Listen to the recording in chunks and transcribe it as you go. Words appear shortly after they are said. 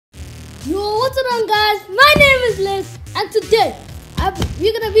Yo, what's on guys? My name is Liz and today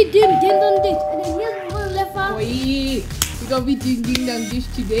we're gonna be doing Ding Dong Dish and then here's one left out. We're gonna be doing Ding Dong Dish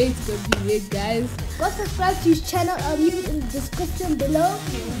today. It's gonna be lit, guys. Go subscribe to his channel, I'll leave it in the description below.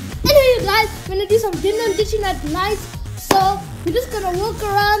 Anyway guys, we're gonna do some Ding Dong Dishing at night. So we're just gonna walk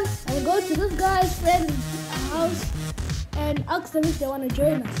around and go to this guy's friend's house and ask them if they wanna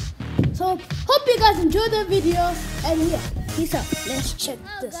join us. So hope you guys enjoy the video and yeah, peace out. Let's check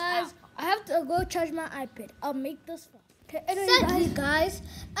this out. I have to go charge my iPad. I'll make this fun. Okay, anyway, guys,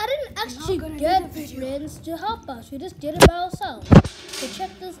 I didn't actually get friends to help us. We just did it by ourselves. So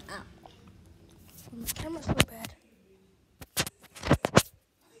check this out. The camera's so bad.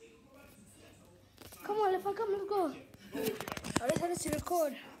 Come on, let's go. I just had to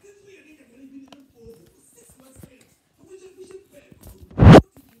record.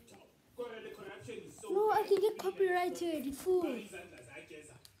 No, I can get copyrighted, you fool.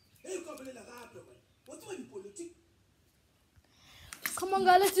 Come on,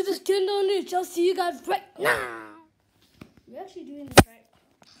 guys, let's do this Ding Dong Dish. I'll see you guys right now. We're actually doing this right.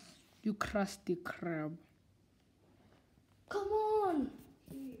 You crusty crab. Come on.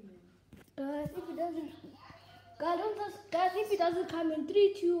 Guys, if it doesn't... Guys, if it doesn't come in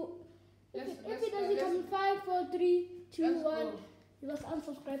 3, 2... If it doesn't come in 5, 4, 3, 2, 1, you must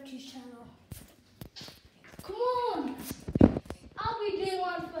unsubscribe to his channel. Come on! I'll be doing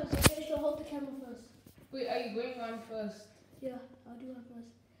one first, okay? So hold the camera first. Wait, are you going on first? Yeah, I'll do one first.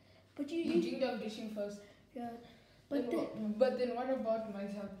 But You Ding Dong Dishing first. Yeah. But then what about my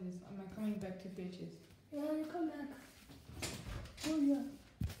helpers? Am I coming back to bitches? Yeah, you come back. Oh, yeah.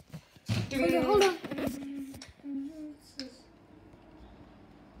 Hold on.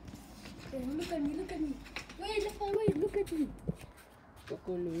 Okay, look at me. Wait, look at me.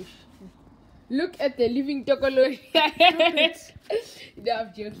 Tokolosh. Look at the living Tokolosh. No, I'm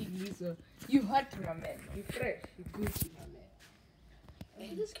joking, Lisa. You hot, my man. You fresh. You Gucci, my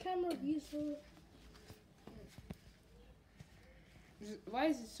man. This camera is so... Why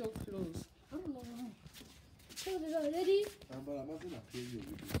is it so close? I don't know why. So is it already? But I'm not gonna play your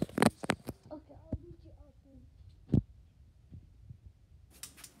videos. Okay, I'll reach you out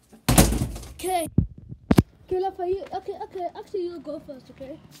then. Okay. Okay, Lafa, okay, actually you go first,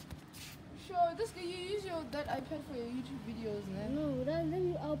 okay? Sure, you use that iPad for your YouTube videos, man. No,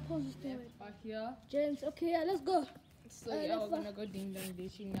 then I'll pause this thing. Back here. James, okay, yeah, let's go. So yeah, we're gonna go Ding Dong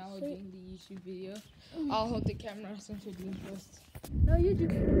Dishing now. We're doing the YouTube video. I'll hold the camera since we're doing first. No, you do.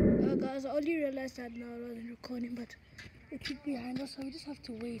 Guys, I only realized that now I wasn't recording, but it keep behind us, so we just have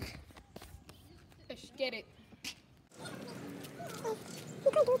to wait. Let's get it.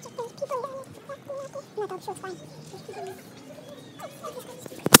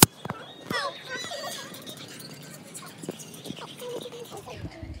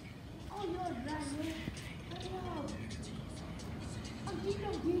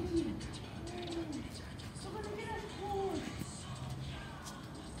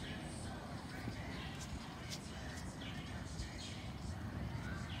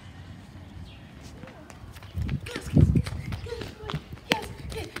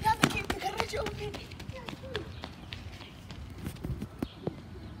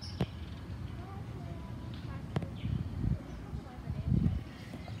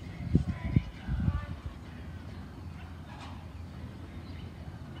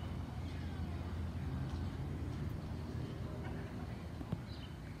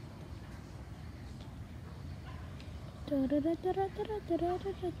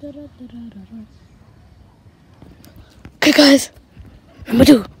 Okay, guys. Number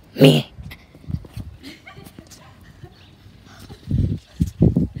 2, me.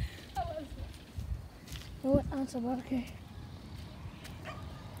 No one answer, but okay.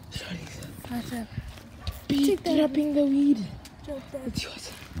 Sorry, I said, be dropping the weed. that. It's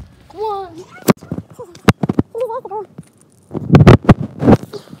yours. Come on.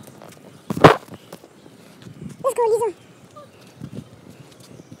 Let's go, Lisa.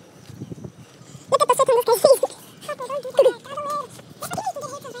 Look at the shit on this guy's face.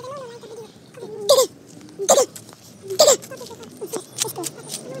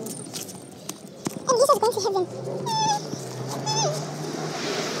 And Lisa's going to heaven.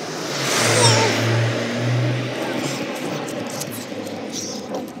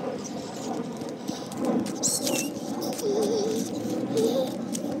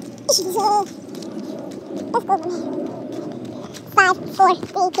 Let's go, man. 5, 4,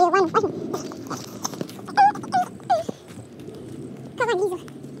 3, 2, 1. Come on, Lisa.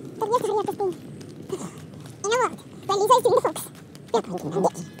 But we have to hurry up this thing. You know what? When Lisa is doing the folks, we are pointing on it.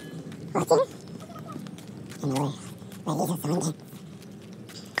 Watching? I know where Lisa's on it.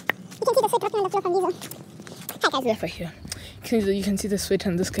 see the sweat dropping on the floor from Lizo. Hi guys. Left right here. You can see the sweat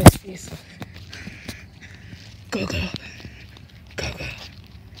on this guy's face. Go girl. Go girl.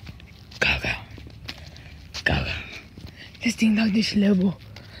 Go girl. Go girl. This thing like this level.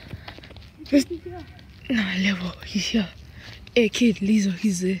 Nah, level. He's here. Hey kid, Lizo,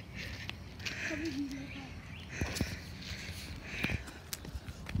 he's there.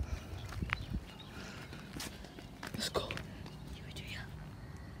 Let's go.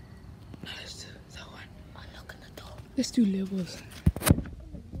 Now let's do that one. Unlock the door. Let's do levels.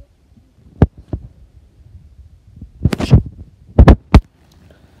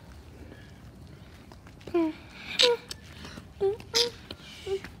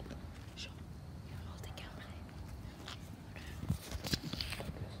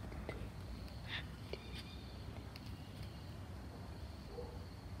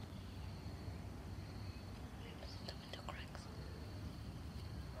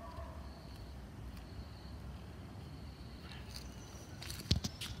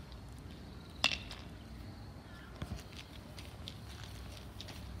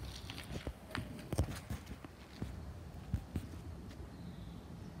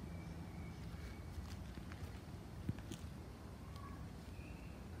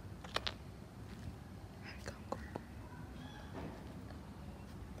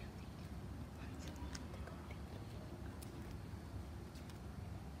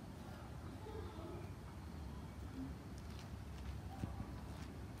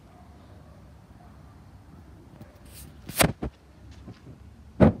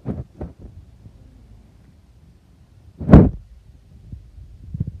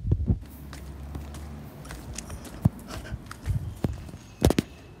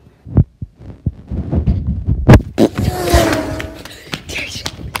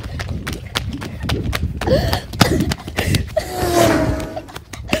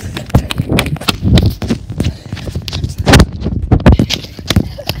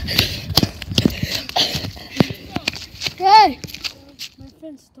 Hey! My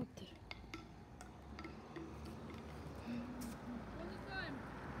friend stopped it.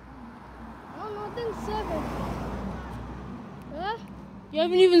 I think 7. Huh? You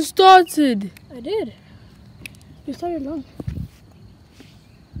haven't even started. I did. You started long.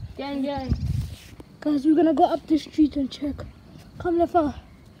 Gang. Guys, we're gonna go up the street and check. Come, Lefa.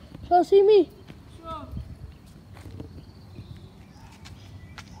 Shall see me? Sure.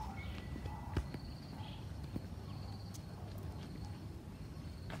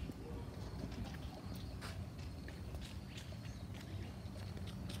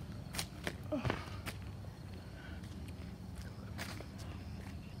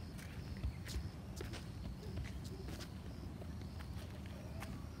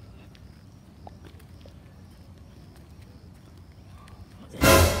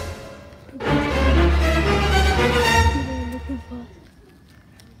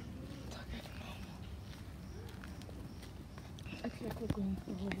 I feel like we're going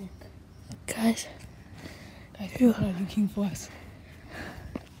for a walk. Guys, People are looking for us.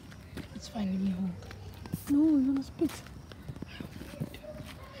 It's finally home. no, you're gonna speak.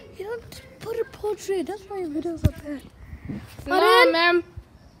 You don't put a portrait, that's why your videos are bad. No, Pardon? ma'am.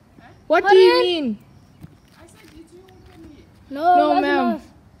 What do you Pardon? mean? No, No, that's ma'am. enough.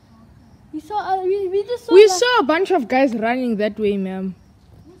 We saw, we just saw We that- saw a bunch of guys running that way, ma'am.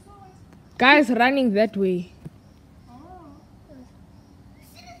 Guys running that way.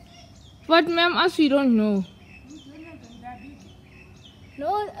 But ma'am, us we don't know.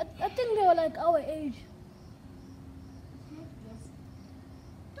 No, I think they were like our age.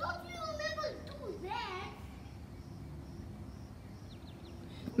 Don't you never do that?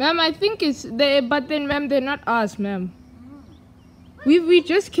 Ma'am, I think it's they, but then ma'am, they're not us, ma'am. We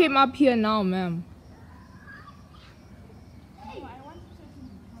just came up here now, ma'am.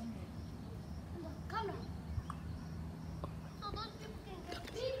 Come on. So those people can get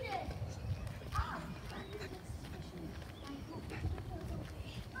beaten.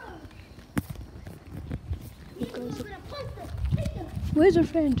 Where's your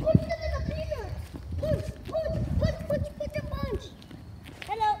friend? Put the punch.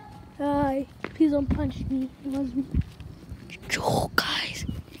 Hello. Hi. Please don't punch me. It was me. Yo, guys.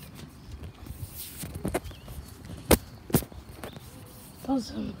 That was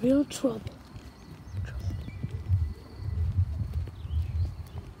some real trouble.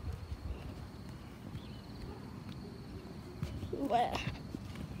 Where?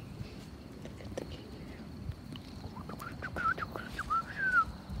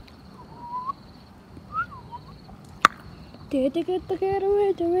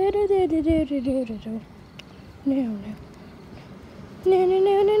 No.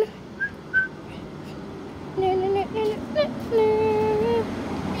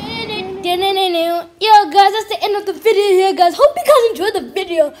 guys, that's the end of the video here, guys. Hope you guys enjoyed the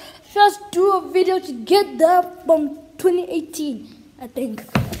video. Just do a video to get that from 2018, I think.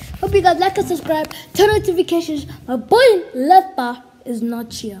 Hope you guys like and subscribe. Turn notifications. My boy in left bar is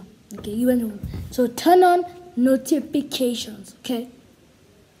not here. Okay, you went home. So turn on notifications. Okay.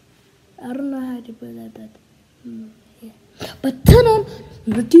 I don't know how to put that, but yeah. But turn on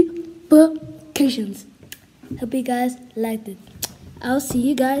notifications. Hope you guys liked it. I'll see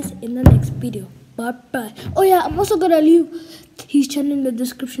you guys in the next video. Bye bye. Oh yeah, I'm also gonna leave his channel in the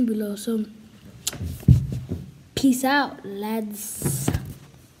description below. So peace out, lads.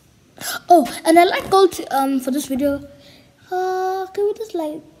 Oh, and I like gold for this video. Can we just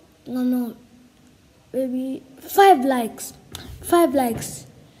like no, maybe 5 likes. 5 likes,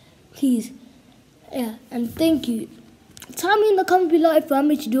 please. Yeah, and thank you. Tell me in the comment below if you want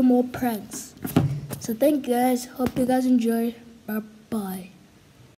me to do more pranks. So thank you guys. Hope you guys enjoy. Bye bye.